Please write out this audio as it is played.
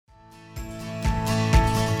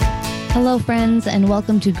Hello, friends, and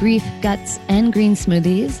welcome to Grief, Guts, and Green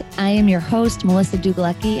Smoothies. I am your host, Melissa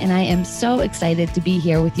Dugalecki, and I am so excited to be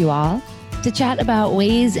here with you all to chat about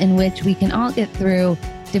ways in which we can all get through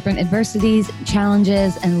different adversities,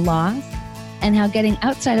 challenges, and loss, and how getting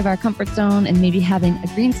outside of our comfort zone and maybe having a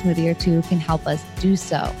green smoothie or two can help us do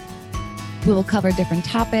so. We will cover different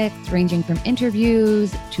topics ranging from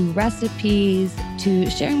interviews to recipes to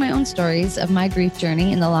sharing my own stories of my grief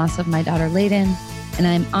journey and the loss of my daughter, Layden. And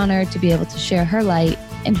I'm honored to be able to share her light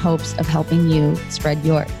in hopes of helping you spread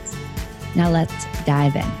yours. Now let's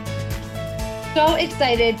dive in. So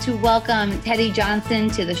excited to welcome Teddy Johnson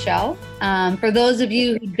to the show. For those of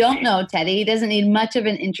you who don't know Teddy, he doesn't need much of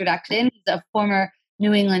an introduction. He's a former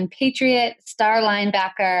New England Patriot, star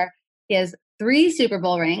linebacker. He has 3 Super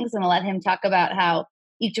Bowl rings, and I'll let him talk about how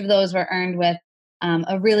each of those were earned with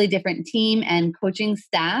a really different team and coaching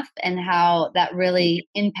staff, and how that really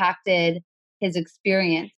impacted his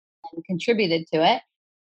experience and contributed to it.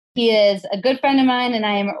 He is a good friend of mine, and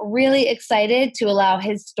I am really excited to allow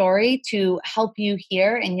his story to help you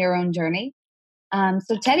here in your own journey.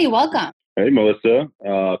 So Teddy, welcome. Hey, Melissa.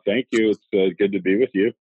 Thank you. It's good to be with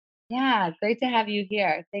you. Yeah, great to have you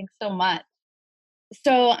here. Thanks so much.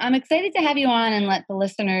 So I'm excited to have you on and let the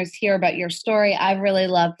listeners hear about your story. I've really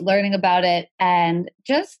loved learning about it and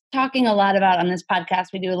just talking a lot about on this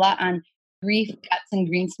podcast. We do a lot on grief, guts, and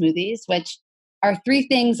green smoothies, which are 3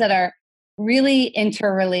 things that are really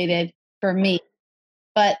interrelated for me,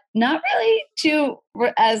 but not really too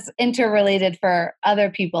as interrelated for other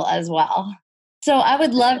people as well. So I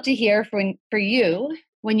would love to hear for you,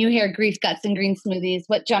 when you hear grief, guts, and green smoothies,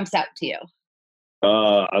 what jumps out to you?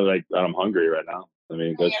 I'm hungry right now. I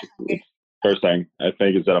mean, that's the first thing I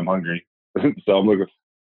think is that I'm hungry. So I'm looking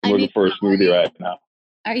for a smoothie right now.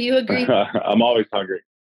 Are you a green? I'm always hungry.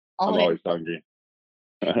 Always. I'm always hungry.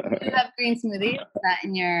 Do you have green smoothies? Is that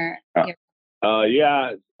in your?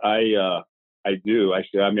 Yeah, I do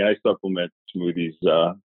actually. I mean, I supplement smoothies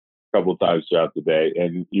a couple of times throughout the day,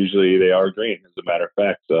 and usually they are green, as a matter of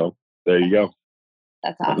fact. So there you go.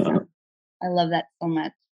 That's awesome. I love that so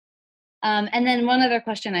much. And then one other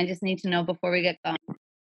question I just need to know before we get going: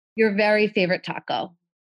 your very favorite taco?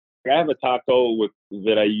 I have a taco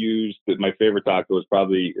that I use. That my favorite taco is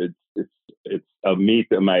probably it's a meat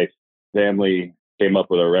that my family came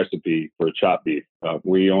up with a recipe for chopped beef.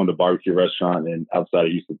 We owned a barbecue restaurant outside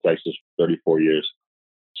of Houston, Texas, for 34 years.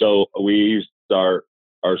 So we used our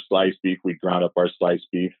sliced beef. We ground up our sliced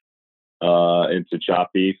beef into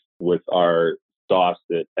chopped beef with our sauce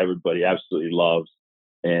that everybody absolutely loves,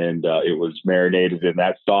 and it was marinated in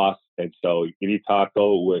that sauce. And so any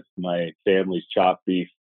taco with my family's chopped beef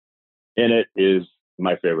in it is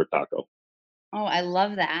my favorite taco. Oh, I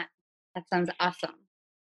love that. That sounds awesome.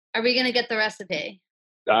 Are we going to get the recipe?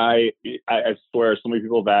 I swear, so many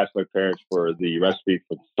people have asked my parents for the recipe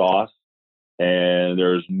for the sauce, and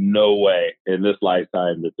there's no way in this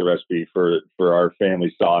lifetime that the recipe for our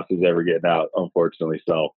family sauce is ever getting out, unfortunately.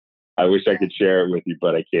 So I wish I could share it with you,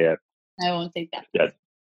 but I can't. I won't take that. Yeah,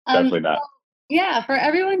 definitely not. Yeah, for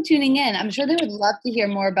everyone tuning in, I'm sure they would love to hear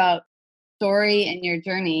more about story and your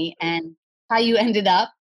journey and how you ended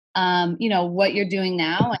up, what you're doing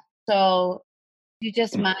now. So do you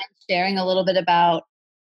just mind sharing a little bit about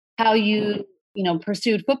how you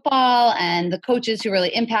pursued football and the coaches who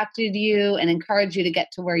really impacted you and encouraged you to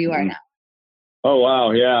get to where you are now? Oh,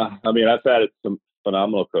 wow. Yeah. I mean, I've had some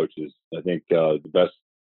phenomenal coaches. I think the best,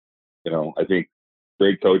 I think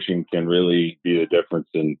great coaching can really be the difference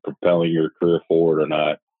in propelling your career forward or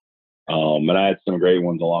not. And I had some great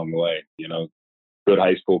ones along the way, good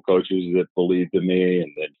high school coaches that believed in me.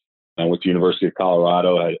 And then I went to University of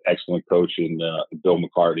Colorado. I had an excellent coach in Bill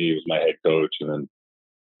McCartney was my head coach. And then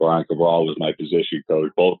Brian Cabral was my position coach.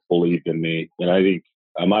 Both believed in me. And I think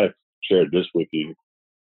I might have shared this with you,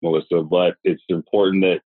 Melissa, but it's important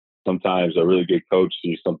that sometimes a really good coach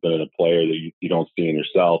sees something in a player that you don't see in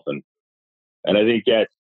yourself. And I think at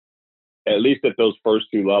least at those first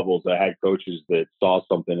 2 levels, I had coaches that saw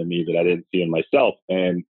something in me that I didn't see in myself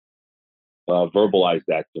and verbalize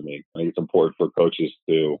that to me. I think it's important for coaches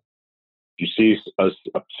to, if you see a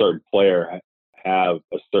certain player have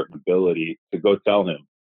a certain ability, to go tell him,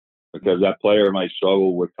 because that player might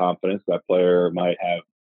struggle with confidence. That player might have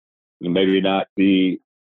maybe not be,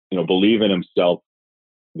 believe in himself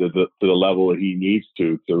to the level that he needs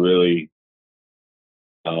to really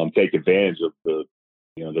take advantage of the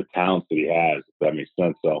talents that he has, if that makes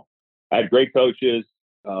sense. So I had great coaches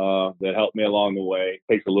that helped me along the way.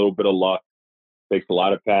 It takes a little bit of luck. It takes a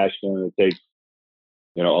lot of passion. It takes,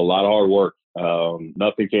 a lot of hard work.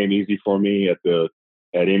 Nothing came easy for me at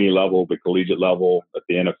any level, the collegiate level, at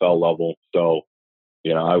the NFL level. So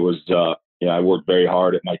I was, I worked very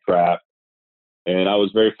hard at my craft, and I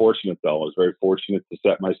was very fortunate though. I was very fortunate to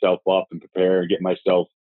set myself up and prepare and get myself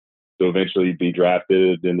to eventually be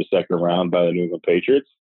drafted in the second round by the New England Patriots.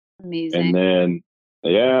 Amazing. And then,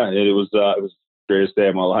 yeah, it was the greatest day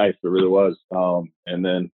of my life. It really was. And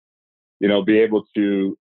then, be able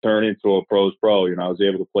to turn into a pro's pro. I was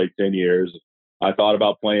able to play 10 years. I thought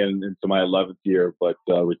about playing into my 11th year, but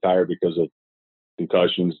retired because of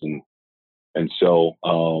concussions. And so,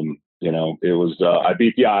 it was, I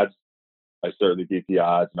beat the odds. I certainly beat the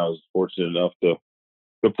odds, and I was fortunate enough to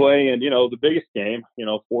play in, the biggest game,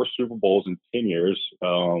 4 Super Bowls in 10 years,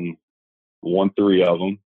 won 3 of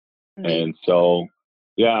them. Amazing. And so,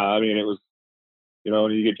 yeah, I mean, it was,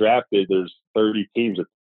 when you get drafted, there's 30 teams at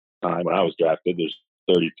the time. When I was drafted, there's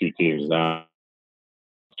 32 teams now.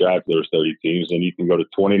 Drafted, there's 30 teams, and you can go to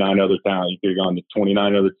 29 other towns. You could have gone to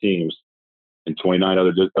 29 other teams in 29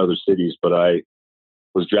 other cities. But I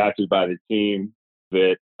was drafted by the team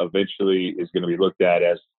that eventually is going to be looked at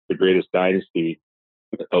as the greatest dynasty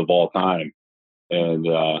of all time. And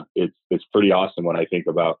it's pretty awesome when I think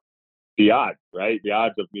about the odds, right? The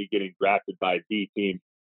odds of me getting drafted by the team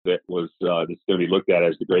that was that's going to be looked at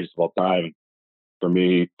as the greatest of all time. For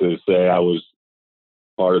me to say I was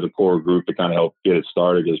part of the core group to kind of help get it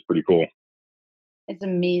started is pretty cool. It's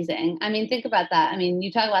amazing. I mean, think about that. I mean,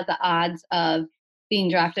 you talk about the odds of being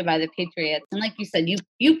drafted by the Patriots, and like you said,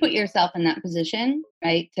 you put yourself in that position,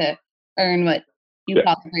 right, to earn what you Yeah.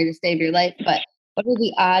 call the greatest day of your life. But what are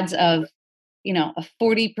the odds of, a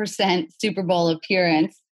 40% Super Bowl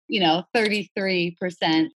appearance,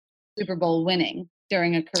 33% Super Bowl winning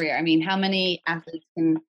during a career? I mean, how many athletes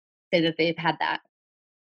can say that they've had that?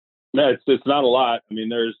 No, it's not a lot. I mean,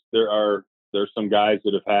 there's some guys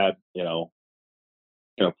that have had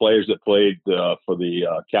players that played for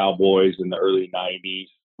the Cowboys in the early 90s,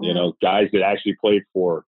 guys that actually played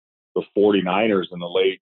for the 49ers in the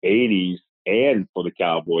late 80s and for the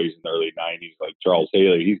Cowboys in the early 90s, like Charles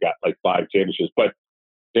Haley. He's got like 5 championships. But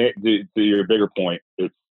to your bigger point,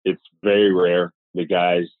 it's very rare the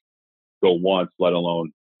guys go once, let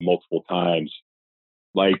alone multiple times,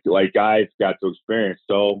 like I've got to experience.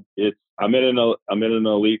 So I'm in an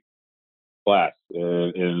elite class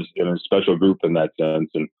in a special group in that sense,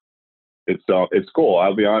 and it's cool.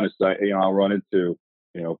 I'll be honest. I'll run into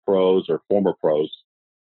pros or former pros,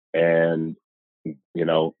 and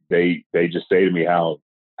they just say to me how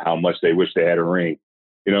much they wish they had a ring.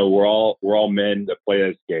 We're all men that play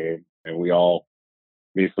this game, and we all,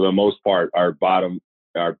 I mean, for the most part, our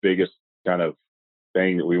biggest kind of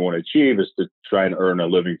thing that we want to achieve is to try and earn a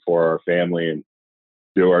living for our family and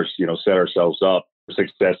set ourselves up for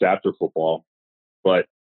success after football. But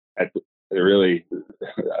really,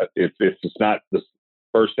 if it's not the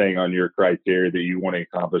first thing on your criteria that you want to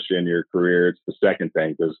accomplish in your career, it's the second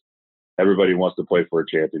thing, because everybody wants to play for a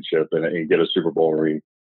championship and get a Super Bowl ring.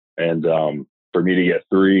 And for me to get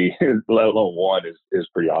 3, let alone 1, is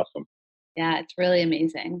pretty awesome. Yeah, it's really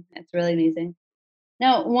amazing. It's really amazing.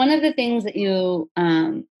 Now, one of the things that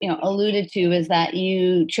alluded to is that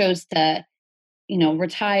you chose to,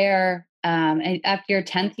 retire after your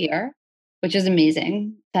 10th year, which is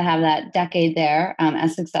amazing to have that decade there,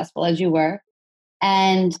 as successful as you were.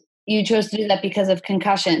 And you chose to do that because of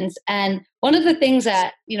concussions. And one of the things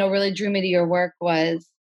that, really drew me to your work was,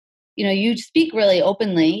 you speak really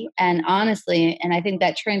openly and honestly. And I think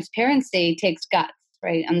that transparency takes guts,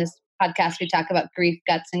 right? On this podcast, we talk about grief,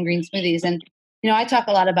 guts, and green smoothies. And, I talk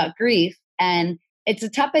a lot about grief, and it's a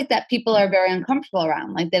topic that people are very uncomfortable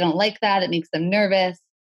around. Like, they don't like that. It makes them nervous.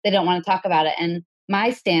 They don't want to talk about it. And my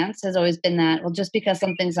stance has always been that, well, just because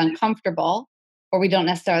something's uncomfortable or we don't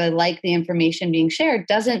necessarily like the information being shared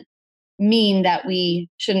doesn't mean that we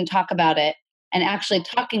shouldn't talk about it. And actually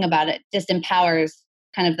talking about it just empowers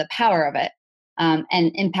kind of the power of it, and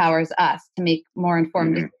empowers us to make more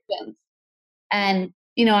informed decisions. And,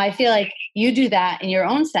 I feel like you do that in your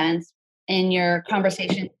own sense in your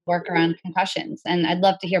conversation work around concussions. And I'd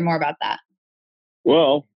love to hear more about that.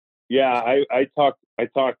 Well, yeah, I talked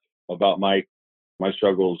about my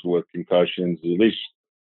struggles with concussions, at least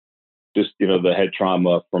just the head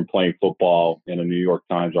trauma from playing football in a New York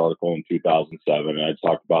Times article in 2007. And I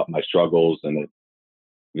talked about my struggles and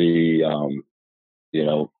the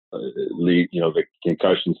the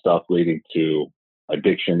concussion stuff leading to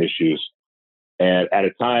addiction issues. And at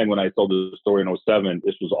a time when I told the story in '07,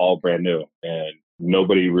 this was all brand new and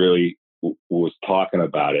nobody really was talking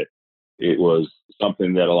about it. It was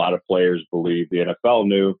something that a lot of players believed the NFL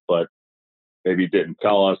knew, but maybe didn't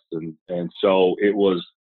tell us. And so it was,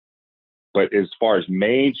 but as far as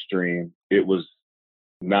mainstream, it was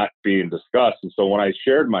not being discussed. And so when I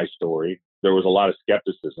shared my story, there was a lot of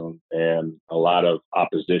skepticism and a lot of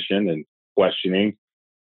opposition and questioning,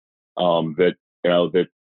 that, that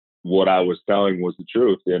what I was telling was the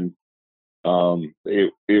truth. And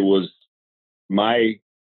it was my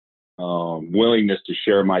willingness to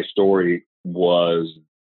share my story was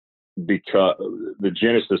because the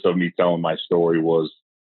genesis of me telling my story was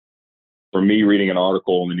for me reading an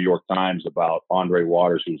article in the New York Times about Andre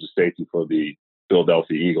Waters, who was a safety for the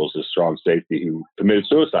Philadelphia Eagles, a strong safety who committed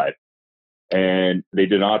suicide. And they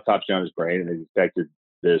did an autopsy on his brain, and they detected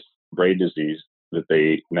this brain disease that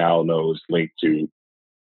they now know is linked to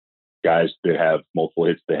guys that have multiple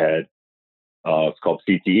hits to the head. It's called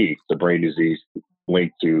CTE. It's a brain disease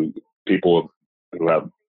linked to people who have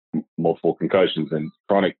multiple concussions, and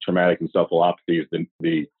chronic traumatic encephalopathy is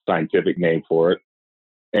the scientific name for it.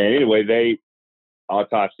 And anyway, they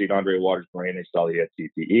autopsied Andre Waters' brain. They saw he had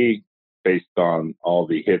CTE based on all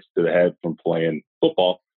the hits to the head from playing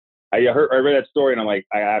football. I read that story, and I'm like,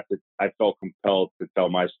 I felt compelled to tell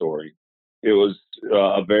my story. It was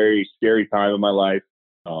a very scary time in my life,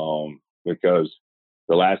 because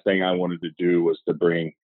the last thing I wanted to do was to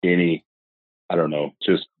bring any, I don't know,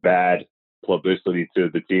 just bad publicity to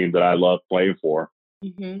the team that I loved playing for.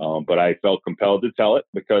 Mm-hmm. But I felt compelled to tell it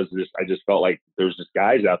because I just felt like there's just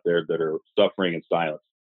guys out there that are suffering in silence.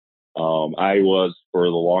 I was for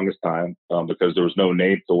the longest time, because there was no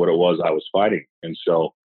name to what it was I was fighting. And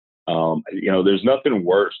so, there's nothing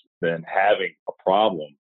worse than having a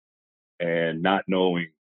problem and not knowing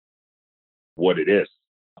what it is.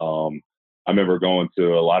 I remember going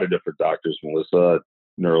to a lot of different doctors, Melissa,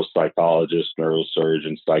 neuropsychologist,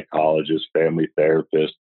 neurosurgeon, psychologist, family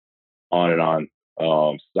therapist, on and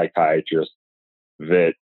on, psychiatrist,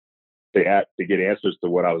 that they had to get answers to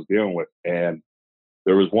what I was dealing with. And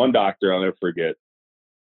there was one doctor I'll never forget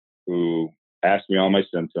who asked me all my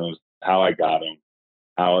symptoms, how I got them,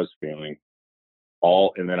 how I was feeling,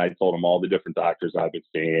 and then I told him all the different doctors I've been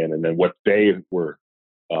seeing and then what they were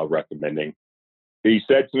recommending. He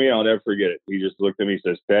said to me, I'll never forget it. He just looked at me and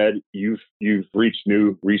says, Ted, you've reached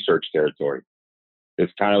new research territory.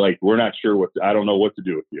 It's kind of like, we're not sure I don't know what to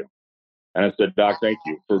do with you. And I said, Doc, thank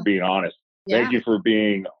you for being honest. Yeah. Thank you for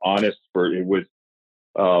being honest with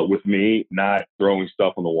me, not throwing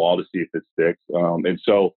stuff on the wall to see if it sticks. And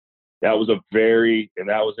so that was that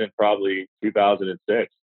was in probably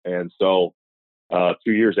 2006. And so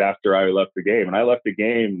 2 years after I left the game, and I left the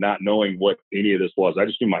game not knowing what any of this was. I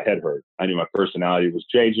just knew my head hurt. I knew my personality was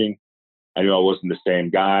changing. I knew I wasn't the same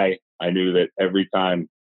guy. I knew that every time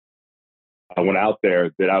I went out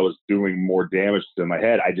there that I was doing more damage to my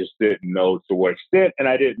head. I just didn't know to what extent, and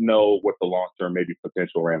I didn't know what the long-term maybe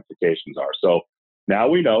potential ramifications are. So now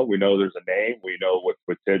we know there's a name. We know what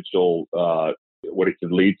potential, what it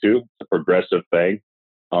could lead to. It's a progressive thing.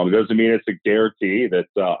 It doesn't mean it's a guarantee that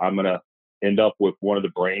I'm going to end up with one of the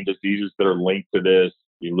brain diseases that are linked to this.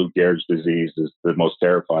 Lou Gehrig's disease is the most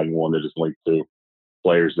terrifying one that is linked to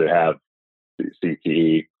players that have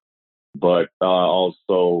CTE. But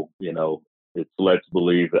also, it's led to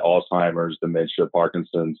believe that Alzheimer's, dementia,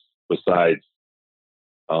 Parkinson's, besides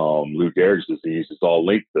Lou Gehrig's disease, is all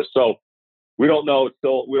linked to this. So we don't know.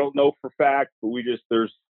 We don't know for fact, but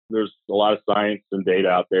there's a lot of science and data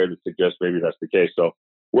out there that suggests maybe that's the case. So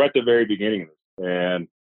we're at the very beginning of this,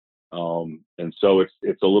 and so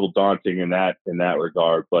it's a little daunting in that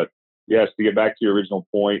regard. But yes, to get back to your original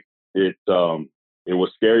point, it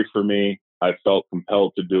was scary for me. I felt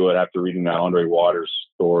compelled to do it after reading that Andre Waters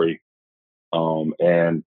story.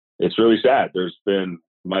 And it's really sad. There's been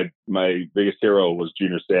my biggest hero was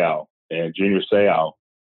Junior Seau, and Junior Seau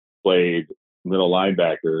played middle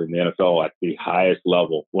linebacker in the NFL at the highest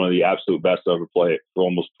level, one of the absolute best to ever play it for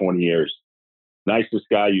almost 20 years. Nicest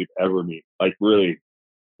guy you'd ever meet. Like really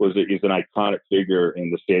he's an iconic figure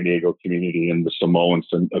in the San Diego community and the Samoan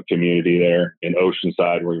community there in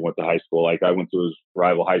Oceanside where he went to high school. Like I went to his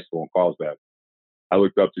rival high school in Carlsbad. I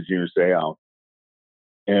looked up to Junior Seau,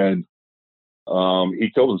 and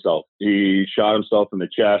he killed himself. He shot himself in the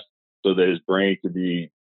chest so that his brain could be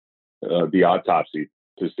autopsied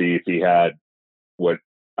to see if he had what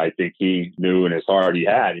I think he knew in his heart he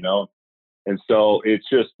had, And so it's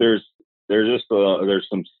just there's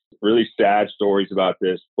some really sad stories about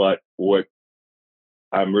this, but what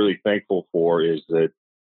I'm really thankful for is that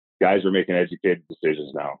guys are making educated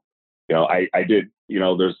decisions now. I did,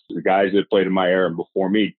 there's guys that played in my era before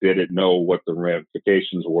me didn't know what the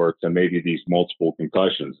ramifications were to maybe these multiple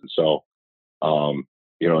concussions. And so,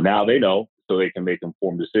 now they know so they can make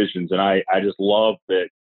informed decisions. And I just love that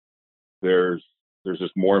there's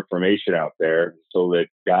just more information out there so that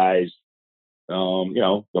guys,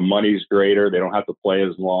 the money's greater. They don't have to play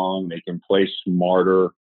as long. They can play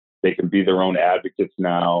smarter. they can be their own advocates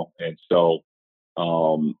now. And so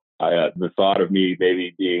the thought of me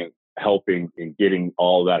maybe helping and getting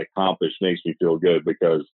all that accomplished makes me feel good,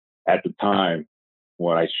 because at the time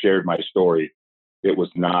when I shared my story, it was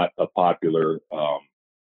not a popular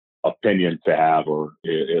opinion to have, or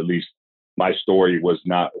at least my story was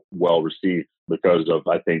not well received because of,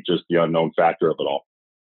 I think, just the unknown factor of it all.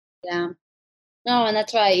 Yeah. No, and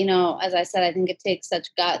that's why, as I said, I think it takes such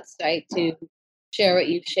guts, right, to share what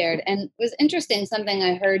you've shared. And it was interesting, something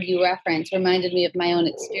I heard you reference reminded me of my own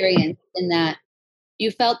experience, in that you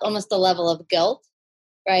felt almost a level of guilt,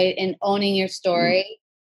 right, in owning your story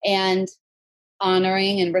and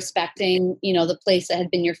honoring and respecting, the place that had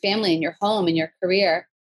been your family and your home and your career.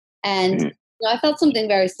 And I felt something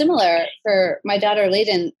very similar for my daughter,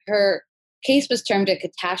 Layden. Her case was termed a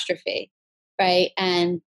catastrophe, right?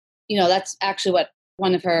 And, that's actually what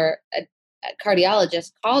one of her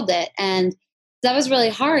cardiologists called it. And that was really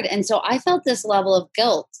hard. And so I felt this level of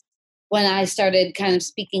guilt when I started kind of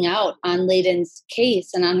speaking out on Layden's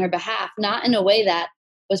case and on her behalf, not in a way that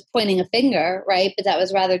was pointing a finger, right? But that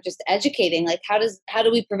was rather just educating, like, how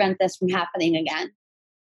do we prevent this from happening again?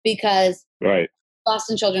 Because Right.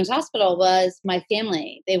 Boston Children's Hospital was my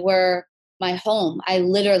family. They were my home. I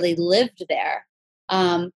literally lived there.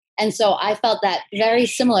 And so I felt that very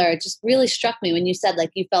similar. It just really struck me when you said,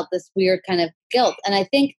 like, you felt this weird kind of guilt. And I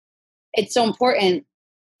think it's so important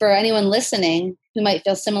for anyone listening who might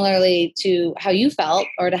feel similarly to how you felt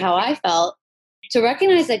or to how I felt, to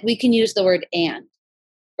recognize, like, we can use the word "and,"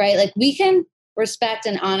 right? Like, we can respect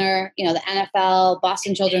and honor, the NFL,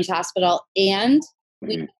 Boston Children's Hospital, and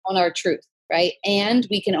we can own our truth, right? And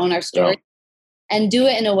we can own our story, and do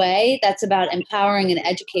it in a way that's about empowering and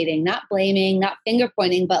educating, not blaming, not finger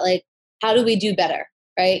pointing, but like, how do we do better,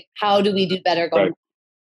 right? How do we do better going?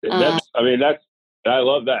 Right. I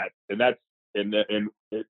love that, and that's and it,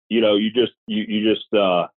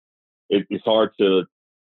 it's hard to,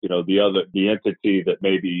 the entity that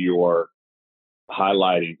maybe you are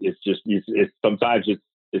highlighting. It's sometimes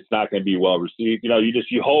it's not going to be well received.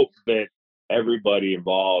 You hope that everybody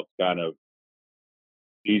involved kind of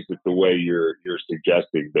sees it the way you're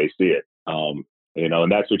suggesting they see it.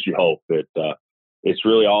 And that's what you hope, that it's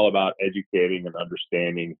really all about educating and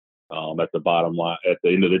understanding, at the bottom line, at the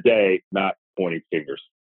end of the day, not pointing fingers.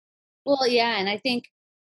 Well, yeah. And I think,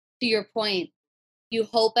 to your point, you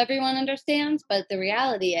hope everyone understands, but the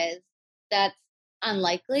reality is that's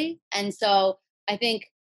unlikely. And so I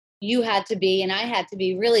think you had to be, and I had to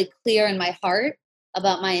be, really clear in my heart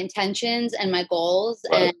about my intentions and my goals,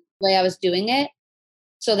 Right. and the way I was doing it,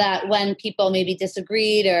 so that when people maybe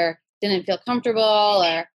disagreed or didn't feel comfortable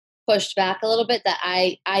or pushed back a little bit, that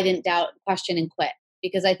I didn't doubt, question, and quit.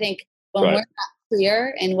 Because I think when we're not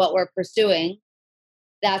clear in what we're pursuing,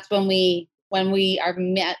 that's when we are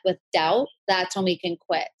met with doubt, that's when we can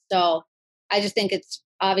quit. So I just think it's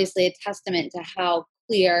obviously a testament to how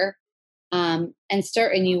clear and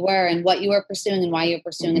certain you were and what you were pursuing and why you were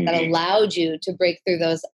pursuing it, that allowed you to break through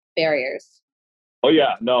those barriers. Oh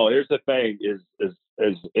yeah, no. Here's the thing: is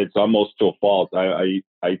it's almost to a fault. I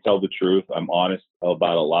tell the truth. I'm honest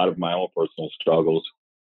about a lot of my own personal struggles,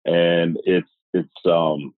 and if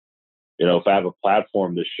I have a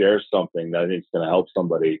platform to share something that I think is going to help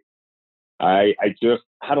somebody, I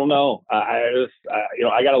don't know. I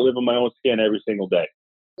got to live in my own skin every single day,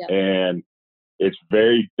 and it's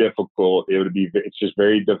very difficult. It's just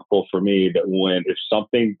very difficult for me that if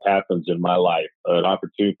something happens in my life, an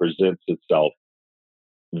opportunity presents itself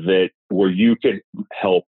that where you could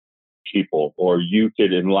help people, or you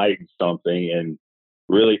could enlighten something and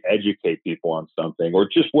really educate people on something, or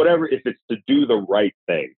just whatever, if it's to do the right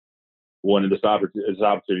thing, when this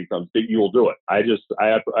opportunity comes, that you will do it.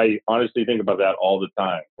 I honestly think about that all the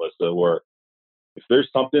time, Melissa, where if there's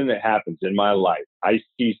something that happens in my life, I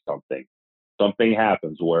see something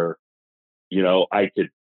happens where, I could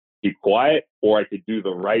keep quiet, or I could do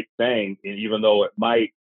the right thing. And even though it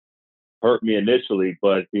might hurt me initially,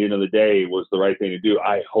 but at the end of the day, it was the right thing to do.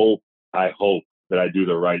 I hope that I do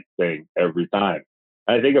the right thing every time.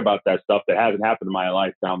 And I think about that stuff that hasn't happened in my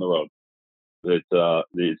life down the road. That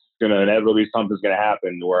it's going to inevitably, something's going to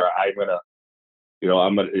happen where I'm going to,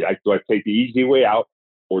 do I take the easy way out,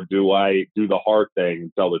 or do I do the hard thing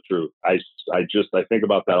and tell the truth? I think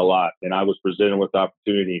about that a lot. And I was presented with the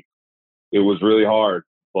opportunity. It was really hard,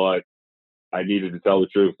 but I needed to tell the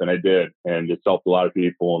truth, and I did, and it's helped a lot of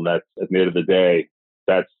people. And that's, at the end of the day,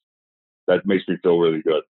 that makes me feel really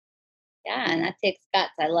good. Yeah, and that takes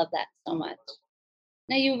guts. I love that so much.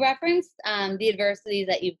 Now, you referenced the adversities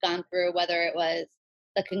that you've gone through, whether it was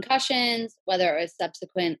the concussions, whether it was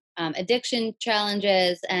subsequent addiction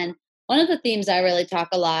challenges. And one of the themes I really talk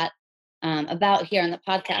a lot about here on the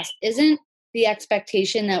podcast isn't the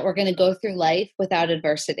expectation that we're going to go through life without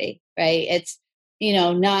adversity, right? It's,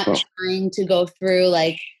 not trying to go through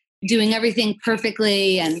like doing everything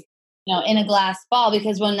perfectly and, in a glass ball,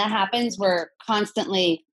 because when that happens,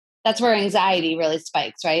 that's where anxiety really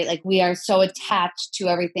spikes, right? Like we are so attached to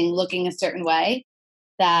everything looking a certain way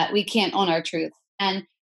that we can't own our truth. And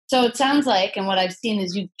so it sounds like, and what I've seen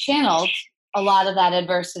is you've channeled a lot of that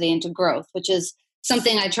adversity into growth, which is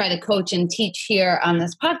something I try to coach and teach here on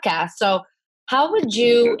this podcast. So how would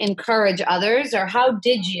you encourage others, or how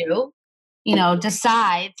did you,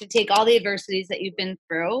 decide to take all the adversities that you've been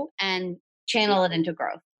through and channel it into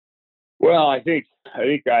growth? Well, I think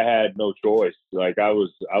I had no choice. Like I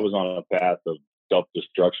was on a path of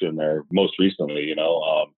self-destruction there most recently, and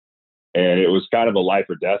it was kind of a life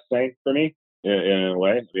or death thing for me in a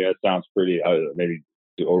way. I mean, that sounds pretty maybe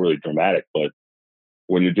overly dramatic, but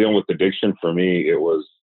when you're dealing with addiction, for me, it was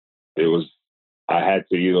I had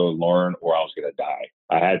to either learn or I was going to die.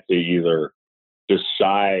 I had to either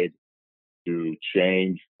decide to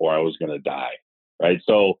change or I was going to die. Right.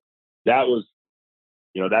 So that was,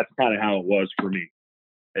 that's kind of how it was for me.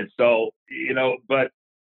 And so, but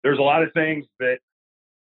there's a lot of things that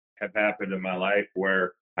have happened in my life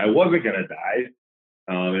where I wasn't going to die.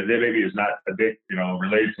 And then maybe it's not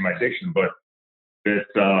related to my addiction, but that,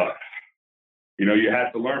 you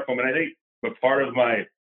have to learn from it. I think, but part of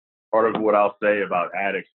what I'll say about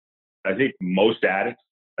addicts, I think most addicts,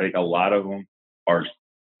 I think a lot of them are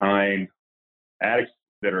kind addicts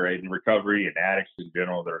that are in recovery, and addicts in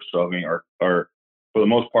general that are struggling are for the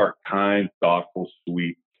most part kind, thoughtful,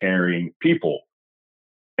 sweet, caring people.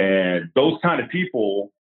 And those kind of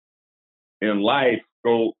people in life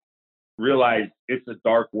go realize it's a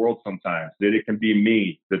dark world sometimes, that it can be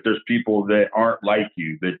mean, that there's people that aren't like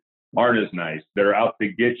you, that aren't as nice, that are out to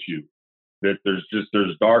get you, that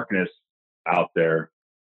there's darkness out there,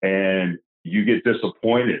 and you get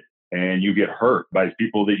disappointed and you get hurt by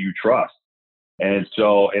people that you trust. And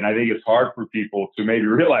I think it's hard for people to maybe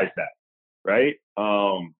realize that, right?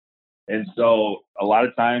 And so a lot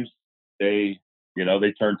of times they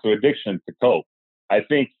turn to addiction to cope. I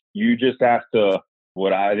think you just have to,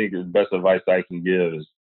 what I think is the best advice I can give is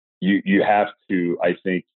you have to, I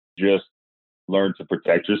think, just learn to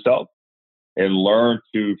protect yourself and learn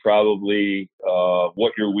to probably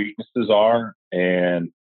what your weaknesses are and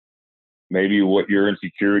maybe what your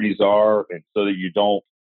insecurities are, and so that you don't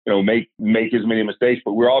make as many mistakes.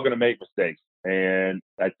 But we're all going to make mistakes, and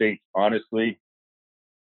I think honestly,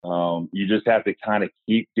 you just have to kind of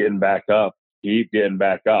keep getting back up.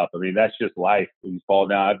 I mean, that's just life. When you fall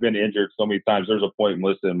down, I've been injured so many times. There's a point,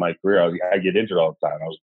 Melissa, in my career, I get injured all the time. I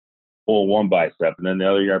was pulling one bicep, and then the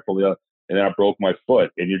other year I pulled the other, and then I broke my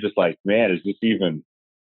foot. And you're just like, man, is this even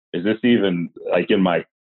like in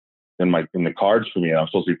the cards for me? And I'm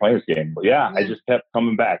supposed to be playing this game, but yeah, I just kept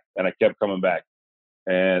coming back, and I kept coming back,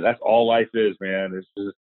 and that's all life is, man.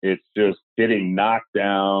 It's just getting knocked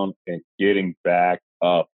down and getting back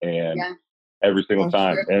up, and every single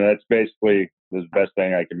time. Sure. And that's basically the best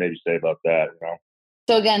thing I can maybe say about that,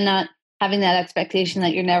 So again, not having that expectation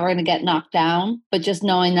that you're never going to get knocked down, but just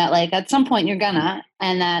knowing that like at some point you're gonna,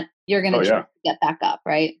 and that you're going to get back up,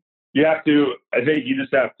 right? You have to, I think you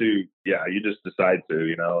just have to, you just decide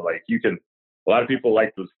to, like a lot of people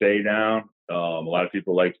like to stay down. A lot of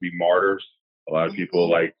people like to be martyrs. A lot of people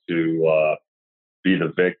like to be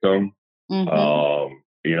the victim. Mm-hmm.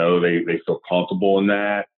 They feel comfortable in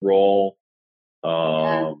that role.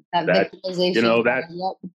 That victimization.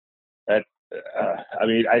 I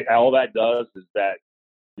mean, all that does is that,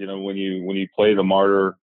 when you play the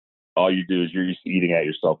martyr, all you do is you're just eating at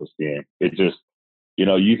your self-esteem. It just,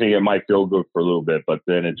 you think it might feel good for a little bit, but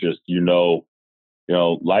then it just,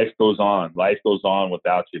 life goes on. Life goes on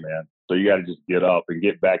without you, man. So you got to just get up and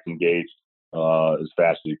get back engaged as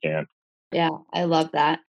fast as you can. Yeah, I love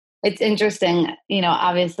that. It's interesting.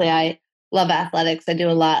 Obviously I love athletics. I do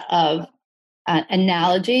a lot of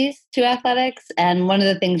analogies to athletics. And one of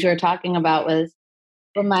the things you were talking about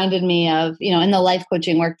reminded me of, in the life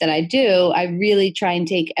coaching work that I do, I really try and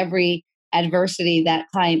take every adversity that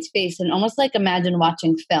clients face and almost like imagine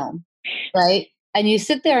watching film, right? And you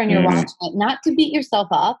sit there and you're watching it, not to beat yourself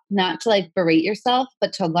up, not to like berate yourself,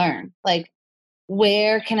 but to learn, like,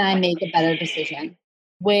 where can I make a better decision?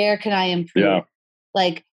 Where can I improve? Yeah.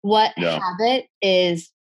 Like, what habit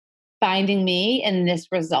is finding me in this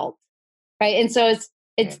result? Right. And so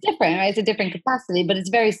it's different, right? It's a different capacity, but it's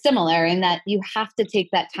very similar in that you have to take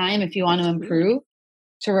that time if you want to improve,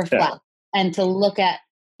 to reflect and to look at,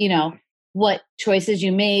 what choices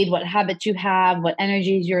you made, what habits you have, what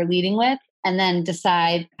energies you're leading with, and then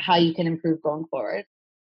decide how you can improve going forward.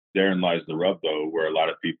 Therein lies the rub, though, where a lot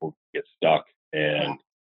of people get stuck and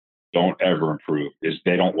don't ever improve. Is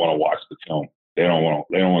they don't want to watch the film. They don't want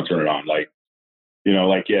to turn it on. Like,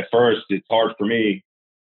 at first it's hard for me.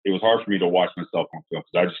 It was hard for me to watch myself on film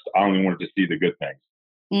because I only wanted to see the good things.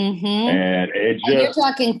 Mm-hmm. And it just, you're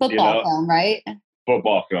talking football film, right?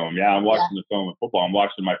 Football film. Yeah, I'm watching the film of football. I'm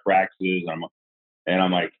watching my practices. I'm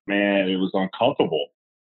like, man, it was uncomfortable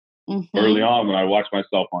early on when I watched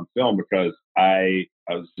myself on film because I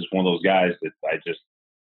was just one of those guys that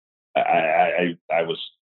I was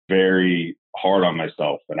very hard on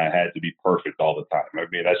myself and I had to be perfect all the time. I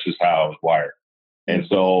mean, that's just how I was wired. And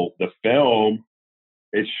so the film,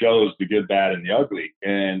 it shows the good, bad, and the ugly.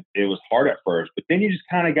 And it was hard at first, but then you just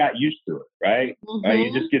kind of got used to it, right?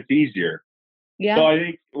 It just gets easier. Yeah. So I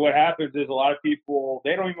think what happens is a lot of people,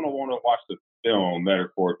 they don't even want to watch the film,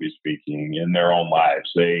 metaphorically speaking, in their own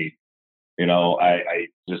lives. They,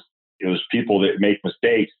 it was people that make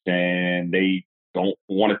mistakes and they don't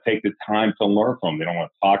want to take the time to learn from them. They don't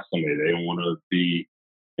want to talk to somebody. They don't want to be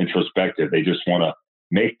introspective. They just want to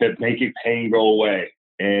make it pain go away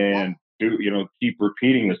and keep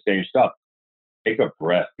repeating the same stuff. Take a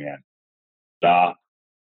breath, man. Stop.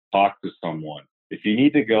 Talk to someone. If you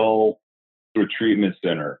need to go to a treatment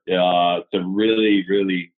center to really,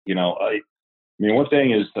 really, one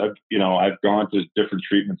thing is, I've gone to different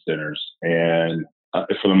treatment centers, and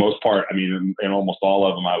for the most part, in almost all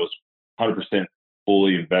of them, I was 100%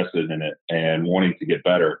 fully invested in it and wanting to get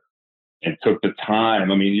better, and took the time.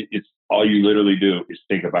 It's all you literally do is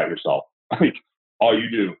think about yourself. Like all you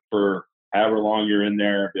do for however long you're in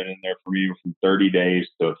there. I've been in there for me from 30 days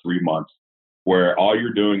to 3 months, where all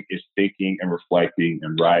you're doing is thinking and reflecting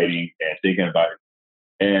and writing and thinking about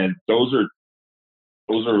it. And those are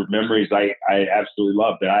memories I absolutely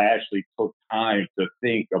love, that I actually took time to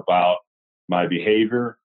think about my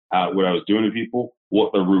behavior, what I was doing to people,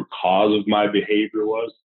 what the root cause of my behavior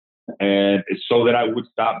was. And it's so that I would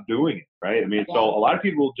stop doing it, right? So a lot of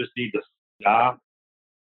people just need to stop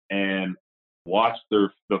and watch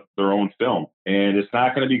their own film. And it's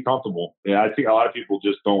not going to be comfortable. And I think a lot of people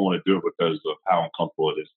just don't want to do it because of how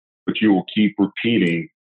uncomfortable it is. But you will keep repeating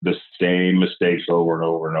the same mistakes over and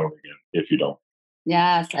over and over again if you don't.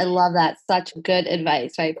 Yes, I love that. Such good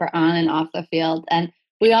advice, right, for on and off the field. And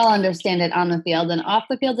we all understand it on the field, and off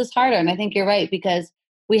the field is harder. And I think you're right, because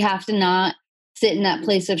we have to not sit in that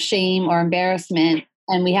place of shame or embarrassment,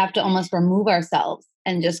 and we have to almost remove ourselves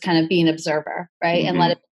and just kind of be an observer, right, and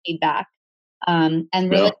let it be feedback, and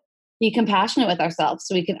really be compassionate with ourselves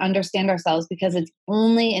so we can understand ourselves, because it's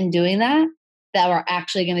only in doing that that we're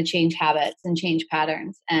actually going to change habits and change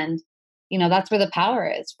patterns. And, that's where the power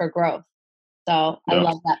is for growth. So I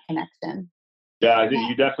love that connection. Yeah, I think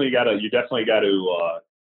you definitely got to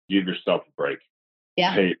give yourself a break.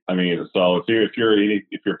 Yeah. Hey, so if you're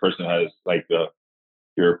a person who has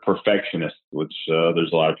you're a perfectionist, which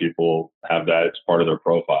there's a lot of people have that, it's part of their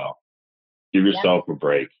profile. Give yourself a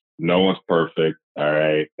break. No one's perfect, all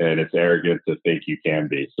right, and it's arrogant to think you can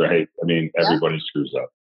be. Right? Everybody screws up.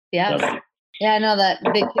 Yeah. Yeah, I know that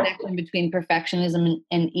big connection between perfectionism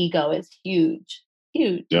and ego is huge.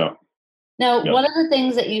 Huge. Yeah. Now, one of the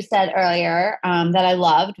things that you said earlier that I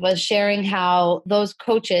loved was sharing how those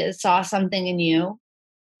coaches saw something in you.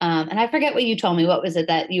 And I forget what you told me. What was it,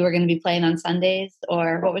 that you were going to be playing on Sundays,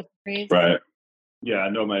 or what was the phrase? Right. Yeah, I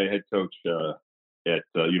know my head coach at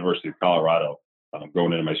University of Colorado,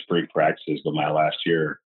 going into my spring practices of my last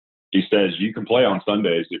year. He says, you can play on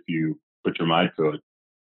Sundays if you put your mind to it,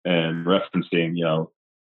 and referencing,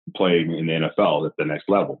 playing in the NFL at the next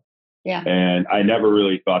level. Yeah. And I never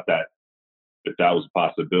really thought that was a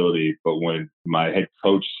possibility. But when my head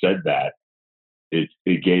coach said that, it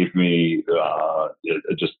gave me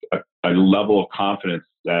just a level of confidence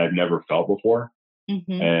that I'd never felt before.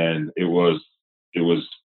 And it was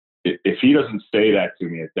if he doesn't say that to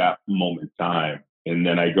me at that moment in time, and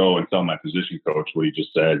then I go and tell my position coach what he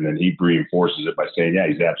just said, and then he reinforces it by saying, yeah,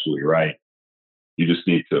 he's absolutely right. You just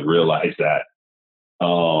need to realize that.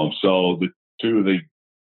 So the two of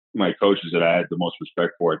my coaches that I had the most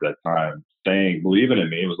respect for at that time, believing in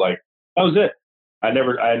me, it was like, that was it. I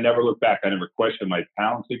never looked back. I never questioned my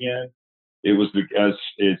talents again. It was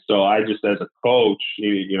so I just, as a coach,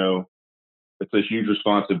 it's a huge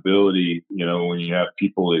responsibility, when you have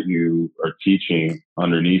people that you are teaching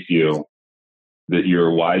underneath you, that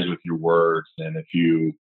you're wise with your words. And if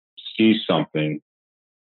you see something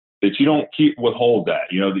that you don't withhold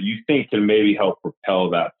that you think can maybe help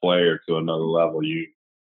propel that player to another level, you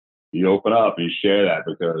open up and you share that,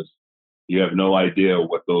 because you have no idea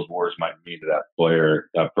what those words might mean to that player,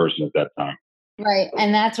 that person at that time. Right.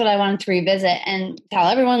 And that's what I wanted to revisit and tell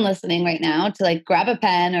everyone listening right now to like grab a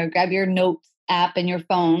pen or grab your notes app in your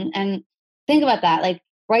phone and think about that. Like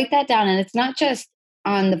write that down. And it's not just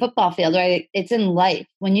on the football field, right? It's in life.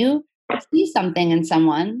 When you see something in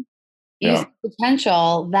someone, you Yeah. see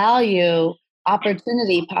potential, value,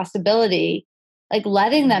 opportunity, possibility, like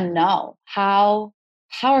letting them know how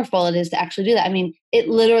powerful it is to actually do that. I mean, it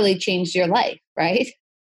literally changed your life, right?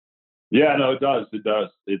 Yeah, no, it does. It does.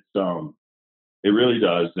 It really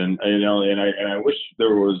does. And you know, and I wish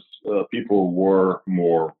there was people were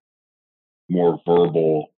more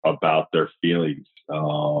verbal about their feelings. You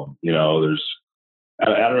know, I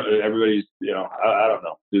don't know, everybody's, you know, I don't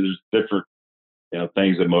know. There's different, you know,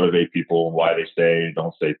 things that motivate people and why they say and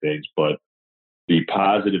don't say things, but the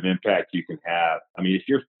positive impact you can have. I mean, if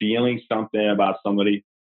you're feeling something about somebody,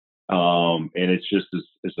 and it's just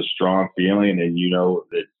it's a strong feeling, and you know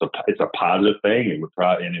it's a positive thing, it would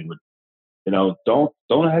probably and it would, you know, don't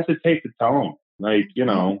hesitate to tell them. Like, you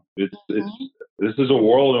know, it's Mhm. this is a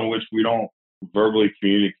world in which we don't verbally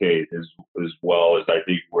communicate as well as I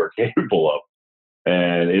think we're capable of,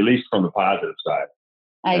 and at least from the positive side.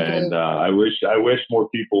 I And agree. I wish more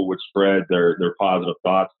people would spread their positive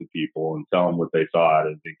thoughts to people and tell them what they thought.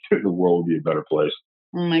 I think the world would be a better place.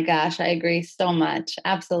 Oh my gosh, I agree so much.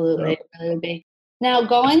 Absolutely. Yeah. It really would be. Now,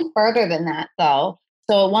 going further than that, though,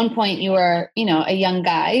 so at one point you were, a young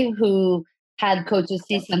guy who had coaches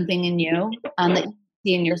see something in you that you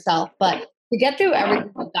see in yourself. But to get through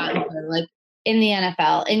everything you've gotten through, like in the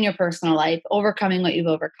NFL, in your personal life, overcoming what you've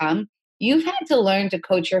overcome, you've had to learn to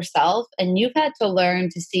coach yourself and you've had to learn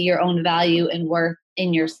to see your own value and worth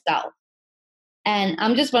in yourself. And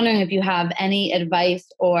I'm just wondering if you have any advice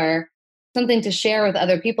or something to share with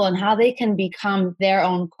other people and how they can become their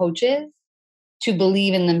own coaches to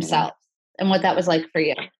believe in themselves and what that was like for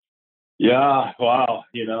you. Yeah. Wow.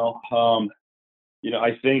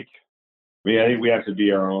 I think we have to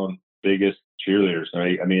be our own biggest cheerleaders.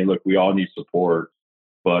 Right? I mean, look, we all need support,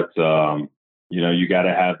 but you know, you got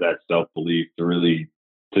to have that self belief to really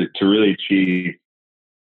achieve,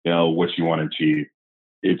 you know, what you want to achieve.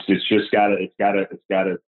 It's just gotta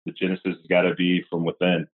the genesis has got to be from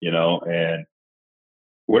within, you know, and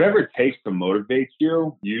whatever it takes to motivate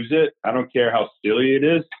you, use it. I don't care how silly it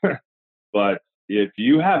is, but if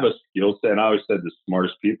you have a skill set, and I always said the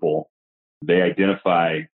smartest people, they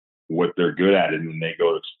identify what they're good at and then they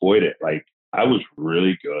go to exploit it. Like I was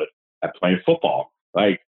really good at playing football.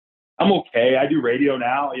 Like I'm okay. I do radio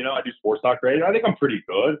now, you know, I do sports talk radio. I think I'm pretty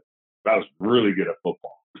good, but I was really good at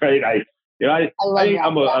football. Right. You know, I I love think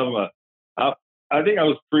that. I I think I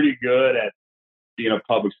was pretty good at being a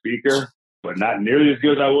public speaker, but not nearly as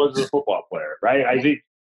good as I was as a football player. Right. I think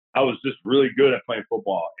I was just really good at playing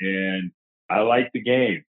football and I liked the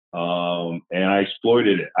game. And I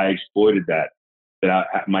exploited it. I exploited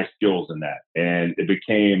my skills in that. And it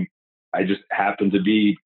became, I just happened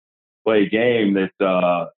to play a game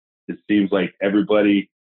that, it seems like everybody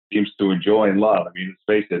seems to enjoy and love. I mean, let's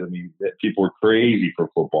face it. I mean, people are crazy for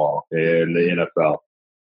football in the NFL.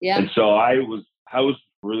 Yeah. And so I was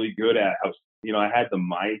really good at, you know, I had the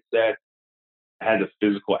mindset, I had the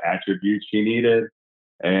physical attributes you needed.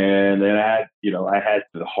 And then I had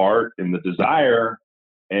the heart and the desire.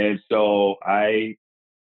 And so I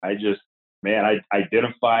just, man, I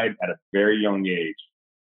identified at a very young age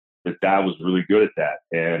that was really good at that.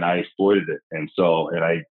 And I exploited it.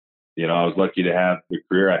 I was lucky to have the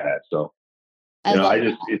career I had. So, I love I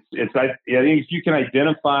think if you can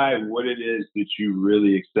identify what it is that you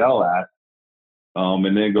really excel at,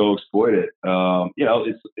 and then go exploit it. You know,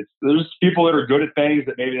 there's people that are good at things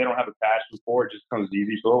that maybe they don't have a passion for. It just comes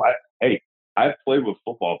easy for them. I've played with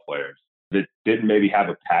football players that didn't maybe have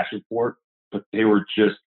a passion for it, but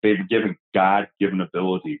they've given God given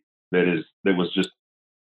ability that was just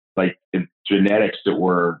like in genetics that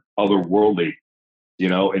were otherworldly, you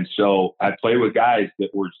know. And so I played with guys that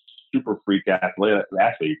were super freak athletes,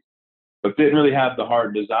 but didn't really have the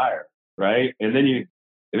hard desire, right? And then you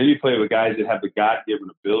play with guys that have the God given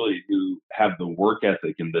ability, who have the work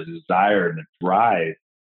ethic and the desire and the drive.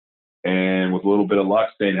 And with a little bit of luck,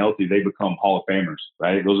 staying healthy, they become Hall of Famers,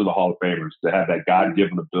 right? Those are the Hall of Famers that have that God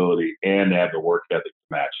given ability and they have the work ethic to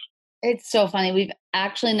match. It's so funny. We've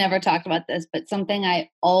actually never talked about this, but something I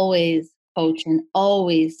always coach and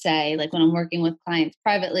always say, like when I'm working with clients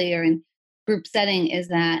privately or in group setting, is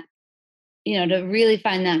that, to really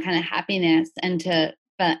find that kind of happiness and to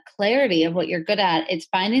that clarity of what you're good at, it's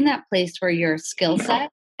finding that place where your skill set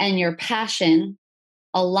and your passion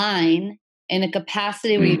align in a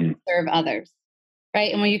capacity where you Mm-hmm. can serve others.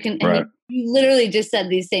 Right. And where you can, and Right. you literally just said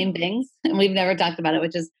these same things and we've never talked about it,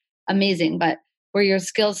 which is amazing. But where your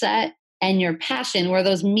skill set and your passion, where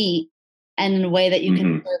those meet, and in a way that you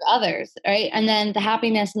can serve others, right? And then the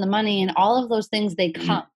happiness and the money and all of those things, they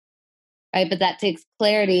come, right? But that takes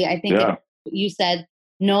clarity. I think you said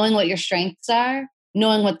knowing what your strengths are,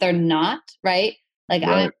 knowing what they're not, right? Like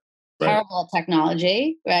I'm terrible at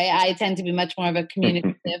technology, right? I tend to be much more of a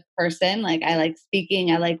communicative person. Like I like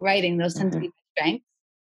speaking, I like writing. Those tend to be my strengths.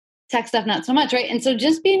 Tech stuff, not so much, right? And so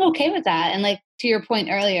just being okay with that. And like to your point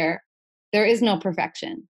earlier, there is no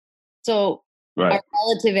perfection. So our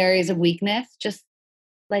relative areas of weakness, just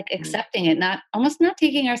like accepting it, almost not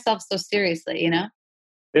taking ourselves so seriously, you know?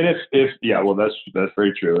 And well, that's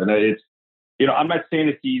very true. And it's, I'm not saying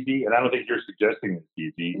it's easy, and I don't think you're suggesting it's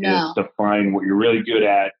easy. No. It's to find what you're really good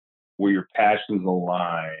at, where your passions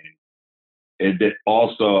align. And that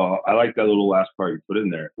also, I like that little last part you put in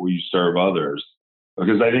there, where you serve others.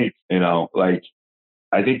 Because I think,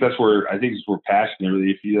 I think it's where passion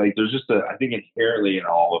really, if you like, there's just I think inherently in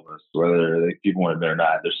all of us, whether people want to admit or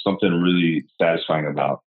not, there's something really satisfying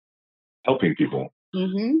about helping people.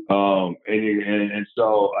 And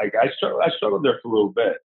so like I struggled there for a little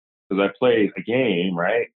bit because I played a game,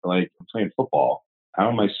 right? Like I'm playing football. How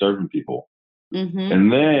am I serving people?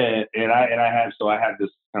 And then, I had this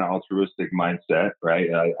kind of altruistic mindset,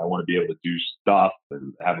 right? I want to be able to do stuff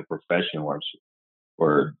and have a profession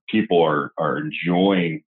where people are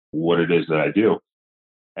enjoying what it is that I do.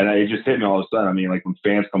 And it just hit me all of a sudden. I mean, like when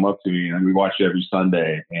fans come up to me and we watch it every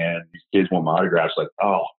Sunday and these kids want my autographs, like,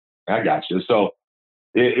 oh, I got you. So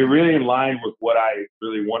it really aligned with what I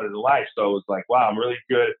really wanted in life. So it was like, wow, I'm really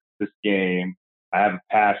good at this game. I have a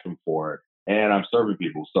passion for it and I'm serving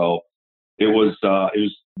people. So the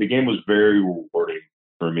game was very rewarding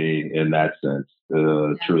for me in that sense.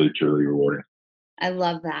 Truly, truly rewarding. I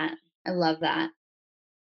love that. I love that.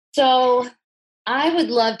 So I would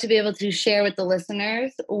love to be able to share with the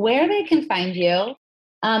listeners where they can find you.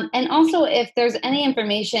 And also if there's any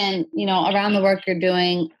information, around the work you're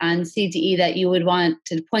doing on CTE that you would want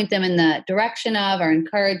to point them in the direction of or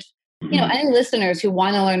encourage, any listeners who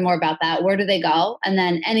want to learn more about that, where do they go? And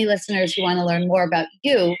then any listeners who want to learn more about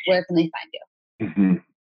you, where can they find you?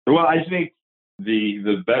 Well, I think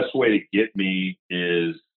the best way to get me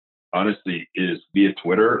is via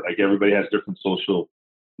Twitter. Like everybody has different social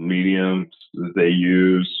mediums that they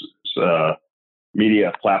use,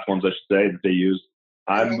 media platforms, I should say, that they use.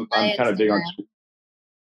 I'm kind of big on.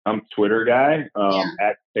 I'm Twitter guy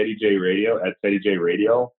at Teddy J Radio at Teddy J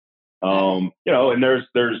Radio. And there's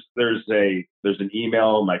an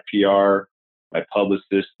email, my PR, my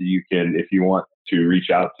publicist. You can, if you want to reach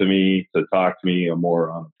out to me to talk to me more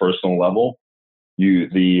on a personal level,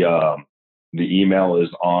 the email is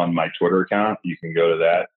on my Twitter account. You can go to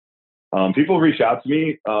that. People reach out to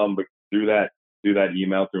me, but through that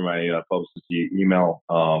email, through my publicist email,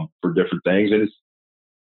 for different things. And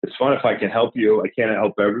it's fun if I can help you. I can't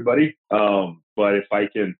help everybody, but if I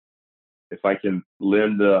can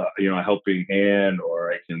lend a helping hand,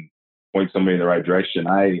 or I can point somebody in the right direction,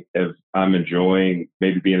 I'm enjoying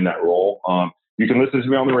maybe being in that role. You can listen to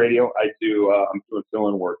me on the radio. I'm doing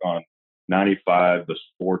fill-in work on 95, the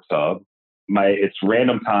Sports Hub. It's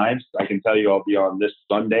random times. I can tell you I'll be on this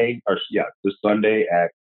Sunday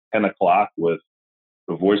at 10 o'clock with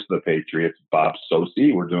the voice of the Patriots, Bob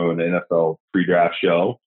Sosi. We're doing an NFL pre-draft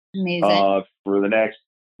show. Amazing. For the next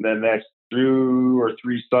 2 or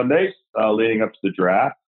 3 Sundays leading up to the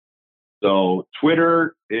draft. So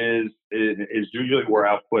Twitter is usually where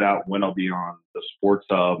I'll put out when I'll be on the Sports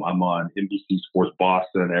Hub. I'm on NBC Sports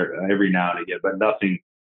Boston every now and again, but nothing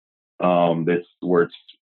that's where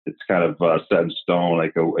it's kind of set in stone,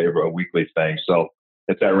 like a weekly thing. So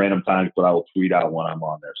it's at random times, but I will tweet out when I'm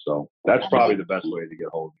on there. So that's probably the best way to get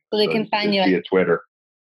hold of me. So they can find you via Twitter.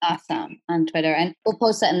 Awesome. On Twitter. And we'll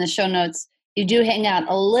post that in the show notes. You do hang out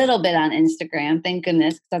a little bit on Instagram. Thank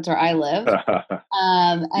goodness. That's where I live. And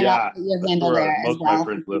I'll put your handle there most as well. Of my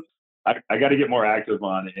friends live. I got to get more active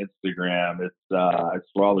on Instagram. It's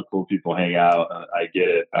where all the cool people hang out. I get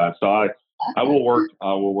it. So I will work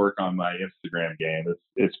on my Instagram game.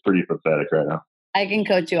 It's pretty pathetic right now. I can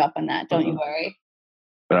coach you up on that. Don't you worry.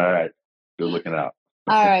 All right. Good looking out.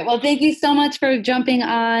 All right. Well, thank you so much for jumping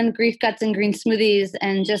on Grief, Guts, and Green Smoothies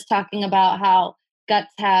and just talking about how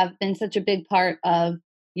guts have been such a big part of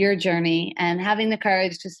your journey and having the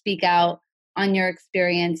courage to speak out on your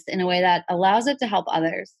experience in a way that allows it to help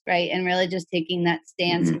others, right? And really just taking that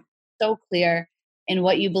stance so clear in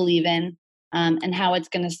what you believe in and how it's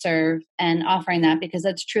going to serve and offering that, because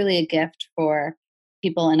that's truly a gift for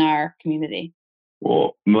people in our community.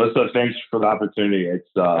 Well, Melissa, thanks for the opportunity.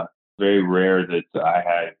 It's very rare that I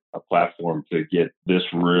had a platform to get this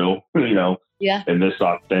real, Yeah. and this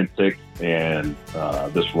authentic and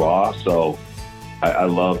this raw. So I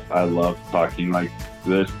love talking like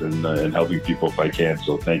this and helping people if I can.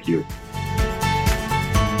 So thank you.